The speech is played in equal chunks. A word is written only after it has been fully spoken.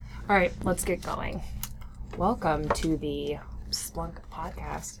All right, let's get going. Welcome to the Splunk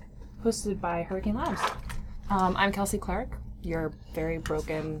podcast, hosted by Hurricane Labs. I'm Kelsey Clark, your very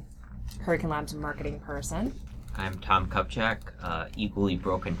broken Hurricane Labs marketing person. I'm Tom Kupchak, equally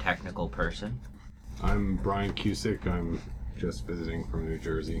broken technical person. I'm Brian Cusick. I'm just visiting from New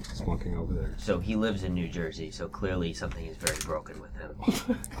Jersey, splunking over there. So he lives in New Jersey, so clearly something is very broken with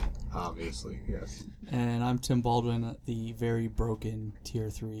him. Obviously, yes. And I'm Tim Baldwin, the very broken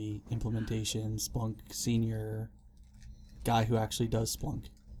Tier 3 implementation Splunk senior guy who actually does Splunk.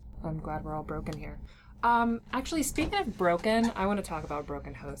 I'm glad we're all broken here. Actually, speaking of broken, I want to talk about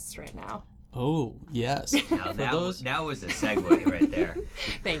broken hosts right now. Oh, yes. Now that was a segue right there.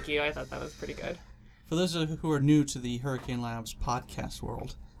 Thank you. I thought that was pretty good. For those who are new to the Hurricane Labs podcast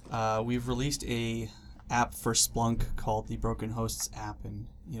world, we've released a app for Splunk called the Broken Hosts app, and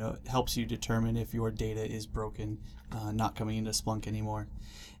it helps you determine if your data is broken, not coming into Splunk anymore.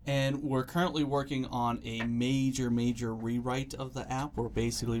 And we're currently working on a major rewrite of the app. We're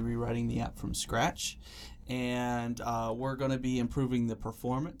basically rewriting the app from scratch, and we're going to be improving the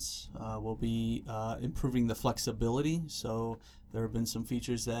performance. We'll be improving the flexibility. So there have been some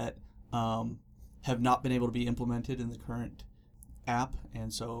features that have not been able to be implemented in the current app,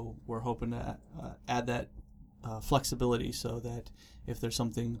 and so we're hoping to add that flexibility so that if there's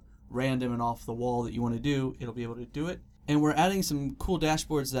something random and off the wall that you want to do, it'll be able to do it. And we're adding some cool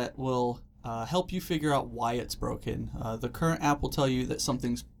dashboards that will help you figure out why it's broken. The current app will tell you that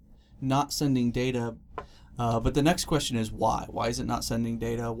something's not sending data, but the next question is why? Why is it not sending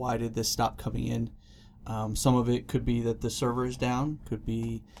data? Why did this stop coming in? Some of it could be that the server is down, could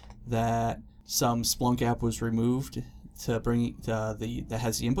be that some Splunk app was removed to bring that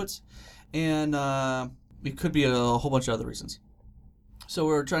has the inputs, and it could be a whole bunch of other reasons. So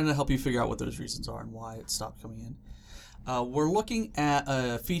we're trying to help you figure out what those reasons are and why it stopped coming in. We're looking at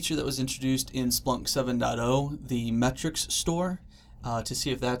a feature that was introduced in Splunk 7.0, the metrics store, to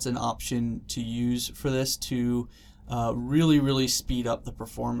see if that's an option to use for this to really speed up the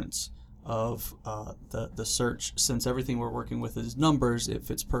performance of the search. Since everything we're working with is numbers, it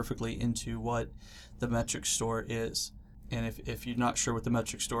fits perfectly into what the metrics store is. And if you're not sure what the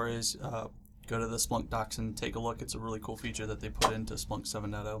metrics store is, go to the Splunk docs and take a look. It's a really cool feature that they put into Splunk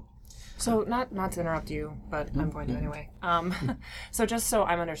 7.0. So not to interrupt you, but I'm going to anyway. So just so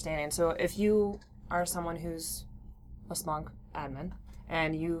I'm understanding, so if you are someone who's a Splunk admin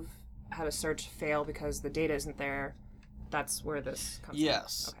and you've had a search fail because the data isn't there, that's where this comes from?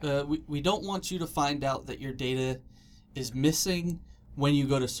 Yes. Okay. We don't want you to find out that your data is missing when you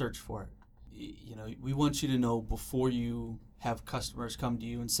go to search for it. We want you to know before you have customers come to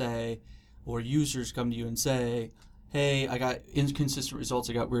you and say, or users come to you and say, hey, I got inconsistent results,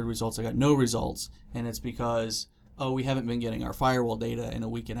 I got weird results, I got no results, and it's because, we haven't been getting our firewall data in a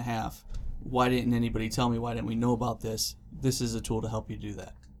week and a half. Why didn't anybody tell me? Why didn't we know about this? This is a tool to help you do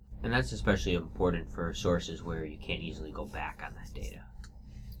that. And that's especially important for sources where you can't easily go back on that data.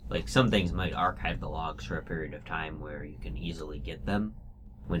 Like some things might archive the logs for a period of time where you can easily get them.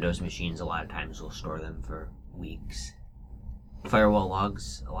 Windows machines a lot of times will store them for weeks. Firewall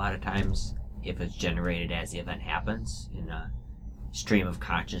logs, a lot of times, if it's generated as the event happens in a stream of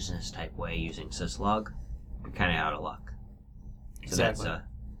consciousness type way using syslog, you're kind of out of luck. So Exactly. That's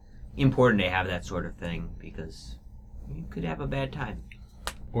important to have that sort of thing because you could have a bad time.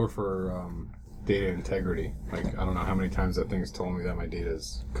 Or for data integrity. Like, I don't know how many times that thing's told me that my data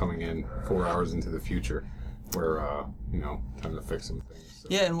is coming in 4 hours into the future where, time to fix some things. So.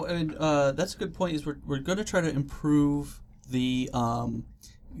 Yeah, and that's a good point. Is we're going to try to improve the.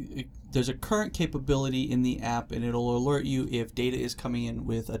 There's a current capability in the app, and it'll alert you if data is coming in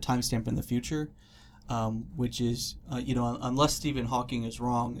with a timestamp in the future, which is unless Stephen Hawking is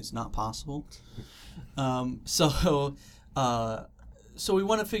wrong, is not possible. So we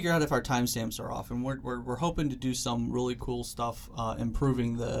want to figure out if our timestamps are off, and we're hoping to do some really cool stuff,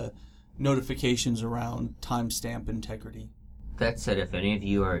 improving the notifications around timestamp integrity. That said, if any of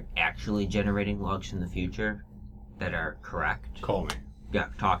you are actually generating logs in the future that are correct, Call me. yeah,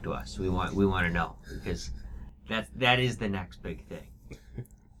 talk to us. We want to know because that is the next big thing.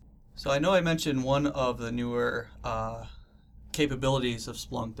 So I know I mentioned one of the newer capabilities of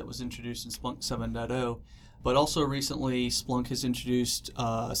Splunk that was introduced in Splunk 7.0, but also recently Splunk has introduced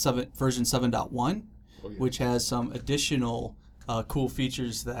version 7.1, which has some additional cool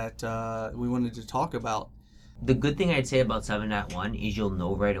features that we wanted to talk about. The good thing I'd say about 7.1 is you'll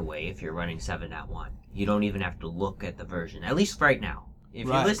know right away if you're running 7.1. You don't even have to look at the version, at least right now. If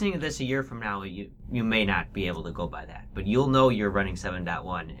Right. you're listening to this a year from now, you may not be able to go by that. But you'll know you're running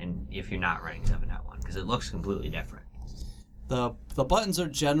 7.1 and if you're not running 7.1 because it looks completely different. The buttons are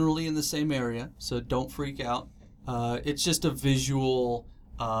generally in the same area, so don't freak out. It's just a visual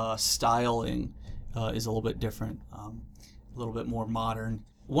styling is a little bit different, a little bit more modern.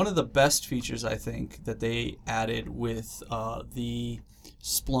 One of the best features, I think, that they added with the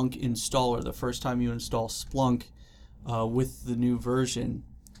Splunk installer, the first time you install Splunk with the new version,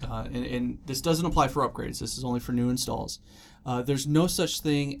 and this doesn't apply for upgrades, this is only for new installs, there's no such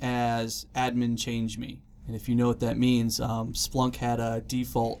thing as admin change me. And if you know what that means, Splunk had a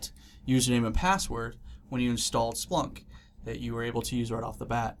default username and password when you installed Splunk that you were able to use right off the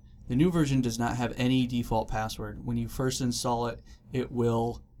bat. The new version does not have any default password. When you first install it, it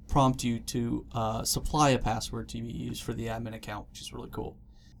will prompt you to supply a password to be used for the admin account, which is really cool.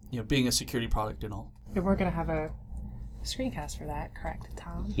 You know, being a security product and all. And we're going to have a screencast for that, correct,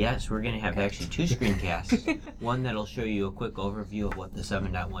 Tom? Yes, we're going to have actually 2 screencasts. One that'll show you a quick overview of what the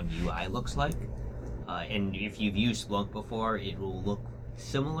 7.1 UI looks like. And if you've used Splunk before, it will look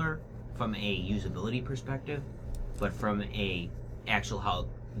similar from a usability perspective, but from a actual how it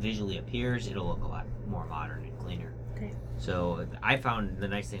visually appears, it'll look a lot more modern and cleaner. Great. So I found the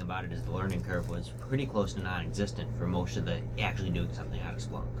nice thing about it is the learning curve was pretty close to non-existent for most of the actually doing something out of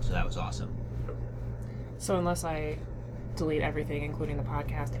Splunk. So that was awesome. So unless I delete everything, including the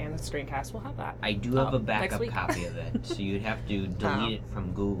podcast and the screencast, we'll have that. I do have a next backup week. copy of it, so you'd have to delete it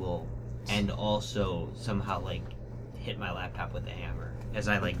from Google and also somehow like hit my laptop with a hammer as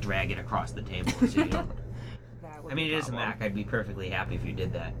I like drag it across the table so you don't. That would I mean, be it is a problem. Mac. I'd be perfectly happy if you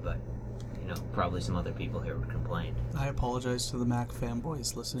did that, but you know, probably some other people here would complain. I apologize to the Mac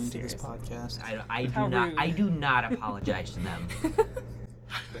fanboys listening to this Seriously. podcast. How rude. I do not apologize to them.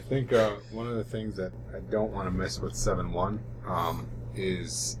 I think one of the things that I don't want to miss with 7.1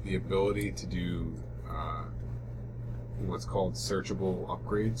 is the ability to do what's called searchable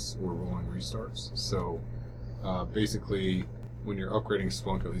upgrades or rolling restarts. So basically, when you're upgrading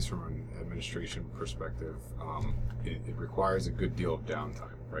Splunk, at least from an administration perspective, it requires a good deal of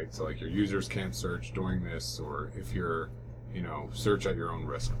downtime, right? So like your users can't search doing this, or if you're, search at your own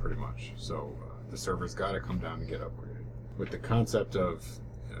risk pretty much. So the server's got to come down to get upgraded. With the concept of,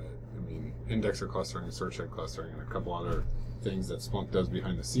 indexer clustering and search head clustering and a couple other things that Splunk does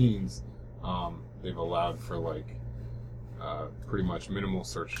behind the scenes, they've allowed for pretty much minimal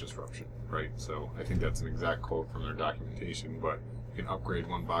search disruption, right? So I think that's an exact quote from their documentation, but you can upgrade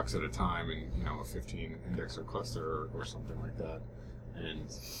one box at a time in, a 15 indexer cluster or something like that,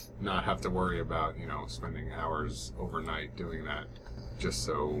 and not have to worry about, spending hours overnight doing that just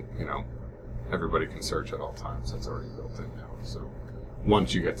so, everybody can search at all times. That's already built in now. So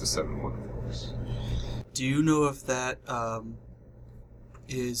once you get to 7.1, of course. Do you know if that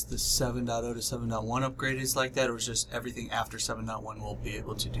is the 7.0 to 7.1 upgrade is like that, or is just everything after 7.1 will be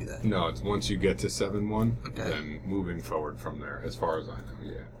able to do that? No, it's once you get to 7.1, Okay. then moving forward from there, as far as I know,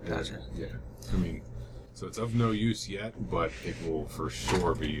 yeah. Gotcha. Yeah. So it's of no use yet, but it will for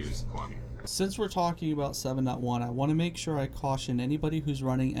sure be used plenty. Since we're talking about 7.1, I want to make sure I caution anybody who's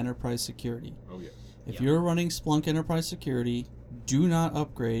running enterprise security. Oh, yeah. If Yep. you're running Splunk Enterprise Security, do not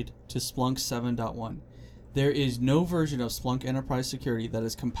upgrade to Splunk 7.1. There is no version of Splunk Enterprise Security that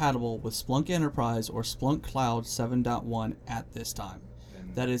is compatible with Splunk Enterprise or Splunk Cloud 7.1 at this time.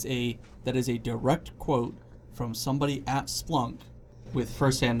 That is a direct quote from somebody at Splunk with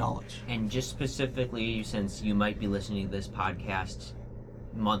first-hand knowledge. And just specifically, since you might be listening to this podcast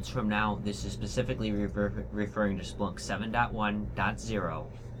months from now, this is specifically referring to Splunk 7.1.0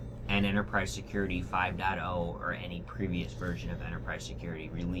 and Enterprise Security 5.0 or any previous version of Enterprise Security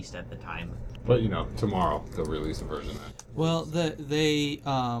released at the time. But, tomorrow they'll release a version of that. Well, the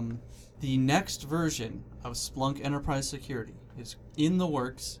next version of Splunk Enterprise Security is in the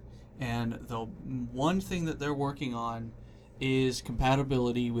works, and the one thing that they're working on is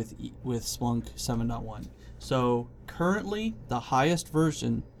compatibility with Splunk 7.1. So currently, the highest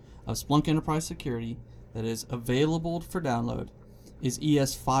version of Splunk Enterprise Security that is available for download is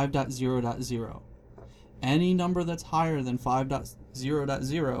ES 5.0.0. Any number that's higher than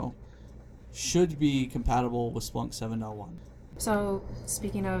 5.0.0 should be compatible with Splunk 7.1. So,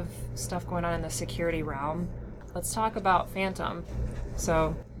 speaking of stuff going on in the security realm, let's talk about Phantom.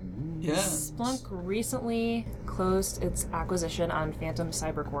 So, Yeah. Splunk recently closed its acquisition on Phantom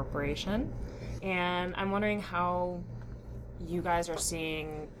Cyber Corporation, and I'm wondering how you guys are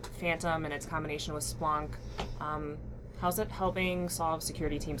seeing Phantom and its combination with Splunk. How's it helping solve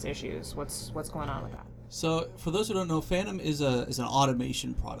security teams' issues? What's going on with that? So, for those who don't know, Phantom is an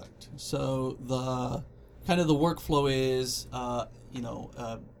automation product. So the kind of the workflow is,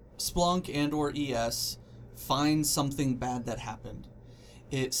 Splunk and or ES finds something bad that happened.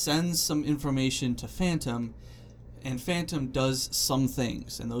 It sends some information to Phantom, And Phantom does some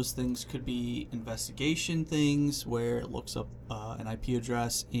things, and those things could be investigation things where it looks up an IP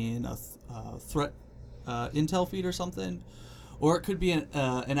address in a threat intel feed or something, or it could be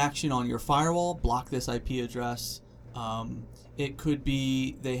an action on your firewall, block this IP address. It could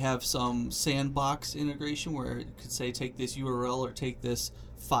be they have some sandbox integration where it could say take this URL or take this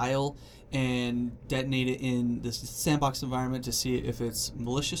file and detonate it in this sandbox environment to see if it's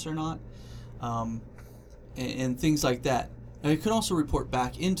malicious or not. And things like that. And it can also report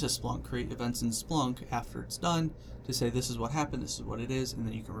back into Splunk, create events in Splunk after it's done to say this is what happened, this is what it is, and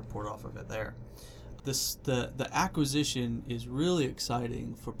then you can report off of it there. The acquisition is really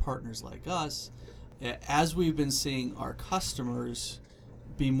exciting for partners like us, as we've been seeing our customers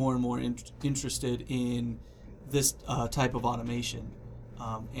be more and more interested in this type of automation.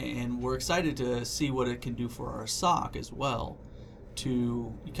 And we're excited to see what it can do for our SOC as well,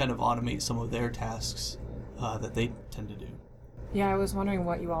 to kind of automate some of their tasks that they tend to do. Yeah, I was wondering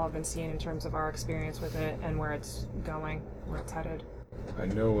what you all have been seeing in terms of our experience with it and where it's going, where it's headed. I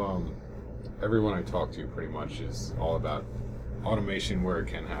know everyone I talk to pretty much is all about automation where it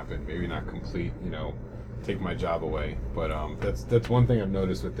can happen. Maybe not complete, take my job away. But that's one thing I've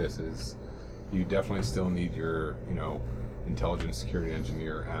noticed with this is you definitely still need your, intelligence security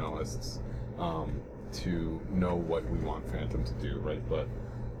engineer analysts to know what we want Phantom to do, right? But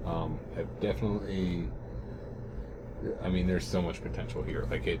I've definitely... there's so much potential here.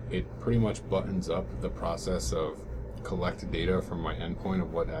 Like it pretty much buttons up the process of collect data from my endpoint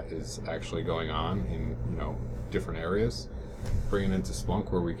of what is actually going on in, different areas, bring it into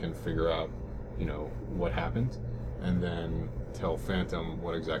Splunk where we can figure out, what happened, and then tell Phantom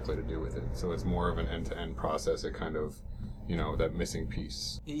what exactly to do with it. So it's more of an end-to-end process. It kind of, that missing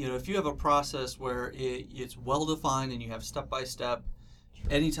piece. If you have a process where it's well-defined and you have step-by-step,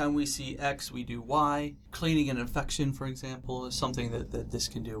 anytime we see X, we do Y. Cleaning an infection, for example, is something that this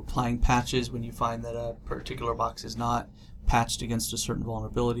can do. Applying patches when you find that a particular box is not patched against a certain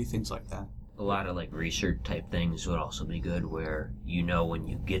vulnerability, things like that. A lot of research type things would also be good, where when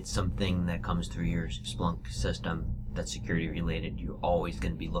you get something that comes through your Splunk system that's security related, you're always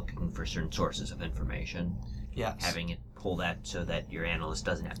going to be looking for certain sources of information. Yes. Having it pull that so that your analyst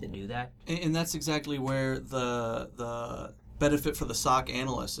doesn't have to do that. And that's exactly where the benefit for the SOC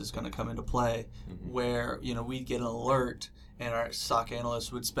analyst is going to come into play, where we'd get an alert and our SOC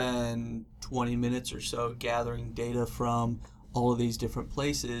analyst would spend 20 minutes or so gathering data from all of these different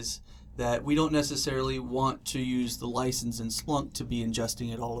places that we don't necessarily want to use the license in Splunk to be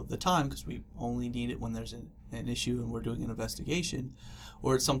ingesting it all of the time, because we only need it when there's an issue and we're doing an investigation,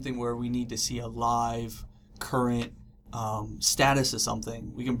 or it's something where we need to see a live current status of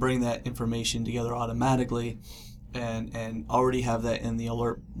something. We can bring that information together automatically and already have that in the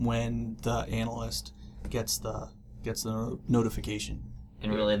alert when the analyst gets the notification.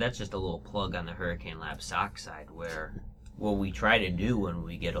 And really, that's just a little plug on the Hurricane Lab SOC side, where what we try to do when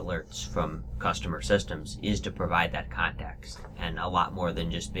we get alerts from customer systems is to provide that context, and a lot more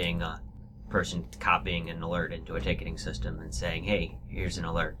than just being a person copying an alert into a ticketing system and saying, hey, here's an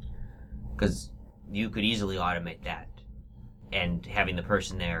alert. Because you could easily automate that, and having the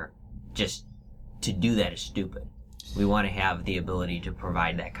person there just to do that is stupid. We want to have the ability to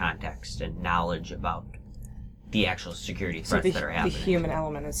provide that context and knowledge about the actual security threats that are happening. The human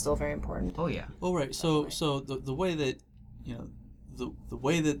element is still very important. Oh yeah. Oh right. So the way that the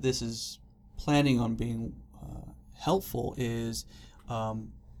way that this is planning on being helpful is the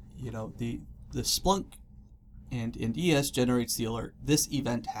Splunk and ES generates the alert. This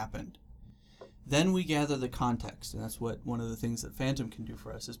event happened. Then we gather the context, and that's what one of the things that Phantom can do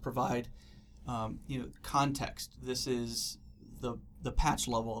for us is provide context. This is the patch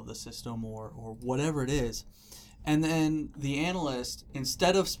level of the system or whatever it is. And then the analyst,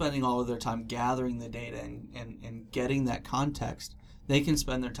 instead of spending all of their time gathering the data and getting that context, they can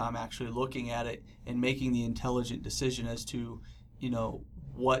spend their time actually looking at it and making the intelligent decision as to,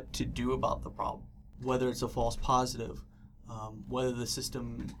 what to do about the problem, whether it's a false positive, whether the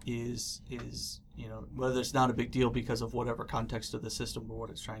system is whether it's not a big deal because of whatever context of the system or what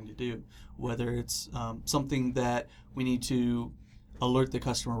it's trying to do, whether it's something that we need to alert the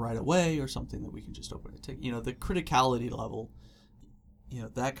customer right away or something that we can just open a ticket, the criticality level,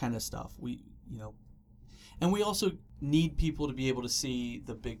 that kind of stuff. And we also need people to be able to see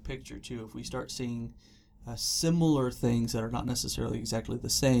the big picture too. If we start seeing similar things that are not necessarily exactly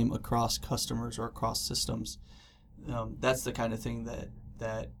the same across customers or across systems, that's the kind of thing that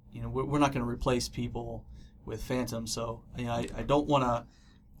we're not going to replace people with Phantom. So I don't want to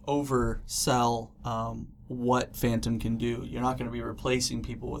oversell what Phantom can do. You're not going to be replacing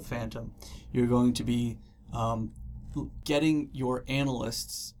people with Phantom. You're going to be getting your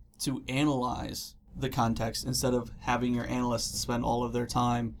analysts to analyze the context instead of having your analysts spend all of their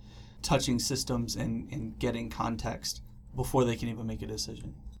time touching systems and getting context before they can even make a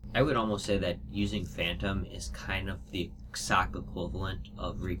decision. I would almost say that using Phantom is kind of the SOC equivalent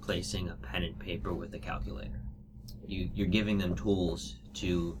of replacing a pen and paper with a calculator. You're giving them tools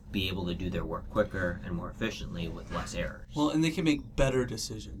to be able to do their work quicker and more efficiently with less errors. Well, and they can make better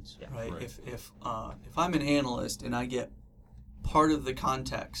decisions, Yeah, right? right. If I'm an analyst and I get part of the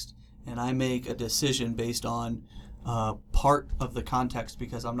context and I make a decision based on part of the context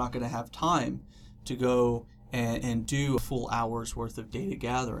because I'm not going to have time to go and do a full hour's worth of data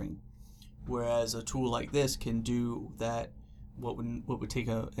gathering, whereas a tool like this can do that. What would take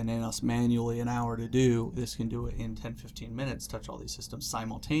an analyst manually an hour to do, this can do it in 10-15 minutes, touch all these systems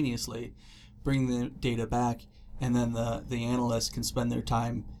simultaneously, bring the data back, and then the analyst can spend their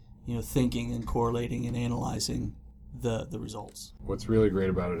time, thinking and correlating and analyzing the results. What's really great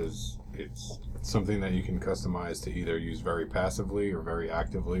about it is it's something that you can customize to either use very passively or very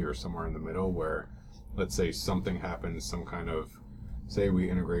actively or somewhere in the middle where, let's say something happens, some kind of, say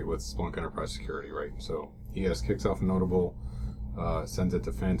we integrate with Splunk Enterprise Security, right? So ES kicks off a notable, sends it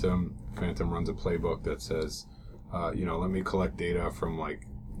to Phantom. Phantom runs a playbook that says, let me collect data from like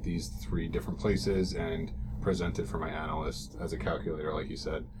these 3 different places and present it for my analyst as a calculator, like you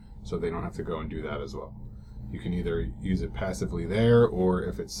said, so they don't have to go and do that as well. You can either use it passively there, or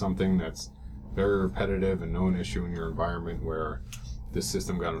if it's something that's very repetitive and known issue in your environment where this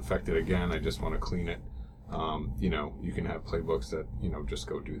system got infected again, I just want to clean it, you can have playbooks that, just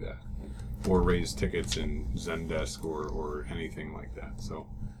go do that. Or raise tickets in Zendesk or anything like that. So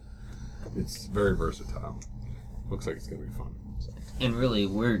it's very versatile. Looks like it's going to be fun. And really,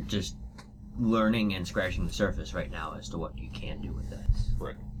 we're just learning and scratching the surface right now as to what you can do with this.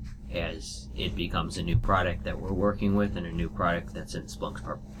 Right. As it becomes a new product that we're working with and a new product that's in Splunk's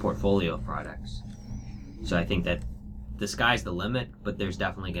portfolio of products. So I think that the sky's the limit, but there's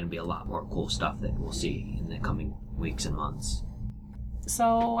definitely going to be a lot more cool stuff that we'll see in the coming weeks and months.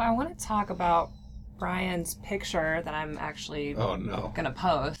 So I want to talk about Brian's picture that I'm actually Oh, no. going to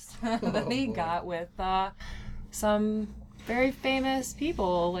post that he got with some very famous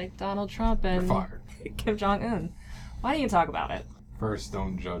people like Donald Trump You're and fired. Kim Jong-un. Why don't you talk about it? First,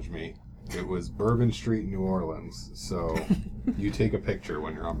 don't judge me. It was Bourbon Street, New Orleans. So you take a picture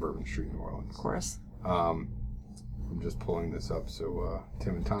when you're on Bourbon Street, New Orleans. Of course. I'm just pulling this up so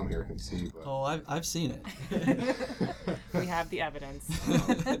Tim and Tom here can see. But Oh, I've seen it. We have the evidence.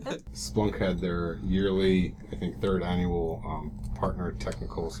 Splunk had their yearly, I think, 3rd annual Partner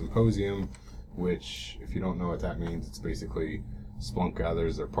Technical Symposium, which, if you don't know what that means, it's basically Splunk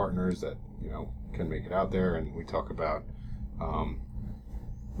gathers their partners that, can make it out there, and we talk about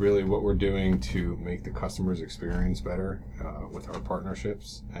really what we're doing to make the customer's experience better with our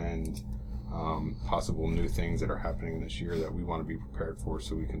partnerships and possible new things that are happening this year that we want to be prepared for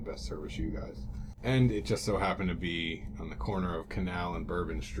so we can best service you guys. And it just so happened to be on the corner of Canal and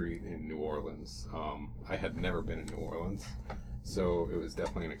Bourbon Street in New Orleans. I had never been in New Orleans, so it was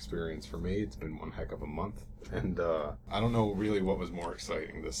definitely an experience for me. It's been one heck of a month. And I don't know really what was more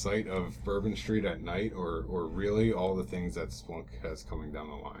exciting, the sight of Bourbon Street at night or really all the things that Splunk has coming down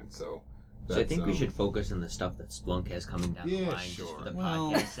the line. So I think we should focus on the stuff that Splunk has coming down the Yeah, line sure. just for the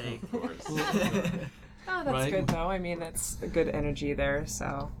Well, podcast's sake. Of course. Oh, that's Right. good, though. I mean, it's a good energy there,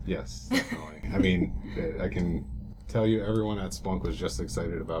 so. Yes, definitely. I mean, I can tell you everyone at Splunk was just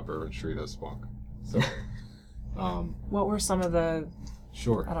excited about Bourbon Street as Splunk. So, What were some of the,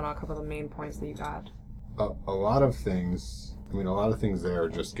 sure. I don't know, a couple of the main points that you got? A lot of things, there are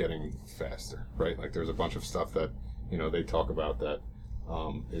just getting faster, right? Like there's a bunch of stuff that, they talk about that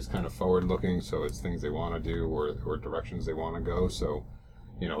is kind of forward looking, so it's things they want to do or directions they want to go. So,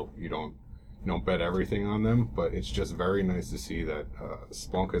 you don't bet everything on them, but it's just very nice to see that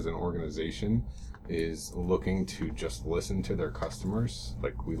Splunk as an organization is looking to just listen to their customers,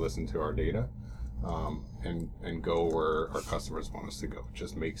 like we listen to our data, and go where our customers want us to go. It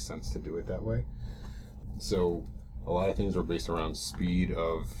just makes sense to do it that way. So a lot of things are based around speed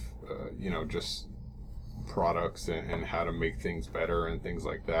of, just products and how to make things better and things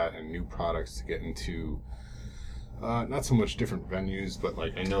like that, and new products to get into not so much different venues, but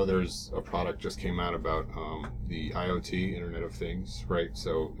like I know there's a product just came out about the IoT, Internet of Things, right?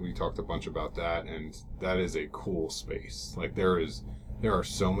 So we talked a bunch about that, and that is a cool space. Like there are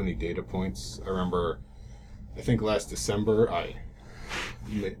so many data points. I remember, I think last December, I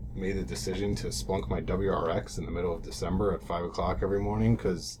made the decision to Splunk my WRX in the middle of December at 5 o'clock every morning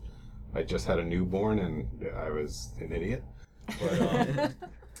because I just had a newborn and I was an idiot. But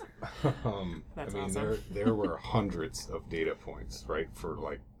That's I mean, awesome. there were hundreds of data points, right, for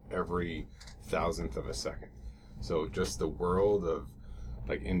like every thousandth of a second. So just the world of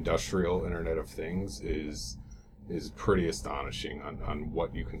like industrial Internet of Things is pretty astonishing on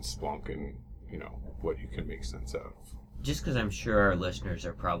what you can Splunk and, you know, what you can make sense out of. Just because I'm sure our listeners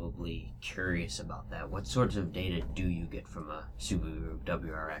are probably curious about that, what sorts of data do you get from a Subaru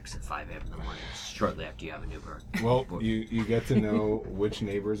WRX at 5 a.m. in the morning, shortly after you have a new birth? Well, you get to know which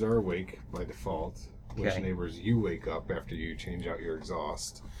neighbors are awake by default, which Okay. neighbors you wake up after you change out your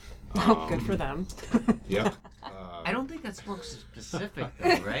exhaust. Oh, good for them. Yep. I don't think that's Splunk specific,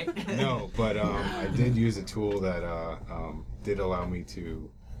 though, right? No, but I did use a tool that did allow me to,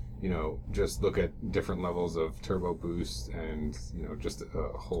 you know, just look at different levels of turbo boost and, you know, just a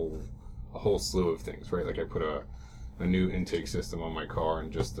whole slew of things, right? Like I put a new intake system on my car,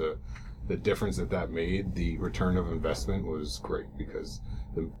 and just the difference that made, the return of investment was great, because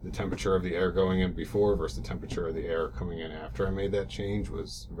the temperature of the air going in before versus the temperature of the air coming in after I made that change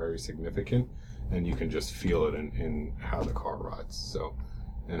was very significant, and you can just feel it in how the car rides, so,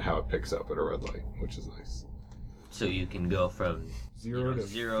 and how it picks up at a red light, which is nice. So you can go from 0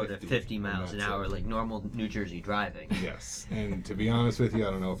 to 50 miles an and that's hour, it. like normal New Jersey driving. Yes, and to be honest with you,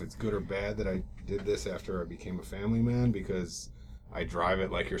 I don't know if it's good or bad that I did this after I became a family man, because I drive it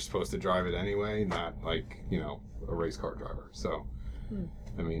like you're supposed to drive it anyway, not like, you know, a race car driver. So,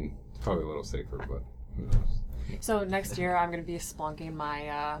 I mean, it's probably a little safer, but who knows? So next year I'm going to be splunking my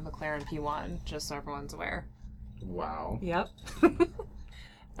McLaren P1, just so everyone's aware. Wow. Yep.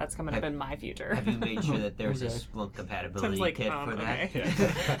 That's coming up in my future. Have you made sure that there's a Okay. Splunk Tim's compatibility like, kit for that? okay.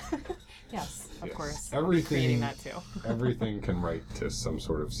 Yes, of Yes. course. I'll be creating Everything, that too. everything can write to some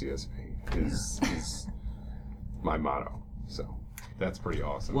sort of CSV is my motto. So that's pretty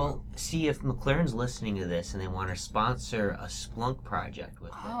awesome. Well, see, if McLaren's listening to this and they want to sponsor a Splunk project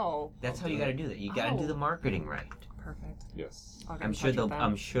with it, Oh, that's how you got to do that. You got to do the marketing right. perfect. yes. I'll get I'm in sure touch they'll. with them.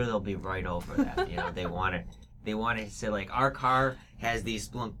 I'm sure they'll be right over that. You know, they want to. They want to say like, our car has these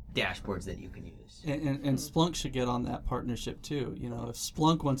Splunk dashboards that you can use. And Splunk should get on that partnership too. You know, if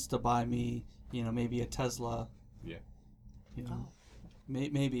Splunk wants to buy me, you know, maybe a Tesla. Yeah. You know,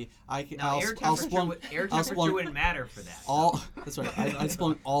 maybe I can. Now, I'll air I'll temperature, Splunk air I'll temperature Splunk wouldn't matter for that. all. That's right. I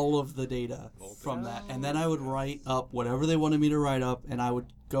Splunk all of the data from that, and then I would write up whatever they wanted me to write up, and I would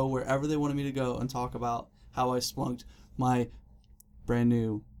go wherever they wanted me to go and talk about how I Splunked my brand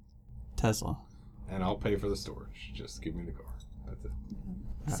new Tesla. And I'll pay for the storage. Just give me the car. That's it.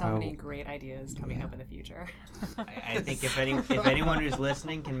 So many great ideas coming up in the future. I think if anyone who's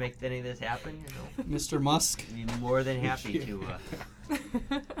listening can make any of this happen, you know, Mr. Musk. I'd be more than happy to.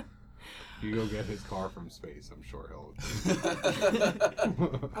 You go get his car from space. I'm sure he'll.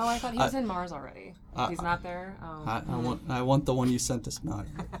 Oh, I thought he was in Mars already. He's not there. Oh. I want the one you sent us, not.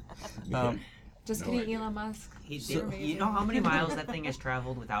 Just No kidding, idea. Elon Musk. He's, You're you amazing. know how many miles that thing has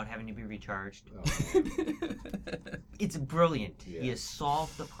traveled without having to be recharged? It's brilliant. He Yeah. has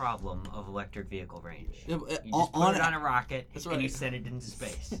solved the problem of electric vehicle range. Yeah, You just on put it on a rocket That's and you right. send it into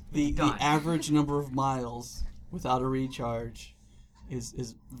space. the Done. average number of miles without a recharge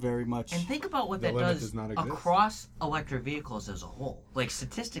is very much. And think about what The that limit does does not exist. across electric vehicles as a whole. Like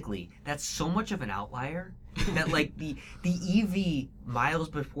statistically, that's so much of an outlier that like the EV miles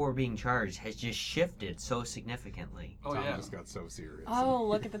before being charged has just shifted so significantly. Oh Tom yeah. just got so serious. Oh,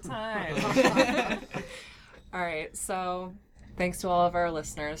 look at the time. All right, so thanks to all of our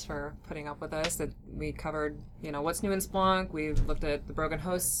listeners for putting up with us. That we covered, you know, what's new in Splunk. We've looked at the Broken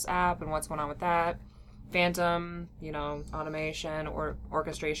Hosts app and what's going on with that. Phantom, you know, automation or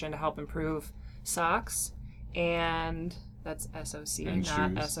orchestration to help improve SOCs, and that's SOC, And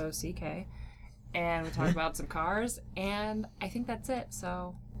not shoes. SOCK. And we talked about some cars, and I think that's it.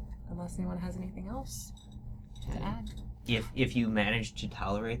 So, unless anyone has anything else to add. If you manage to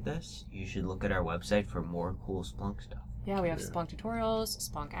tolerate this, you should look at our website for more cool Splunk stuff. Yeah, we have Yeah. Splunk tutorials,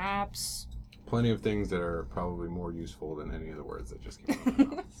 Splunk apps, Plenty of things that are probably more useful than any of the words that just came out of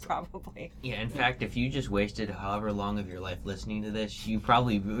my mouth. So. probably. Yeah, in fact, if you just wasted however long of your life listening to this, you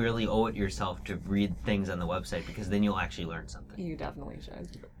probably really owe it yourself to read things on the website, because then you'll actually learn something. You definitely should.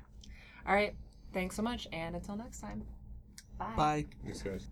 All right, thanks so much, and until next time. Bye. Bye. Thanks, guys.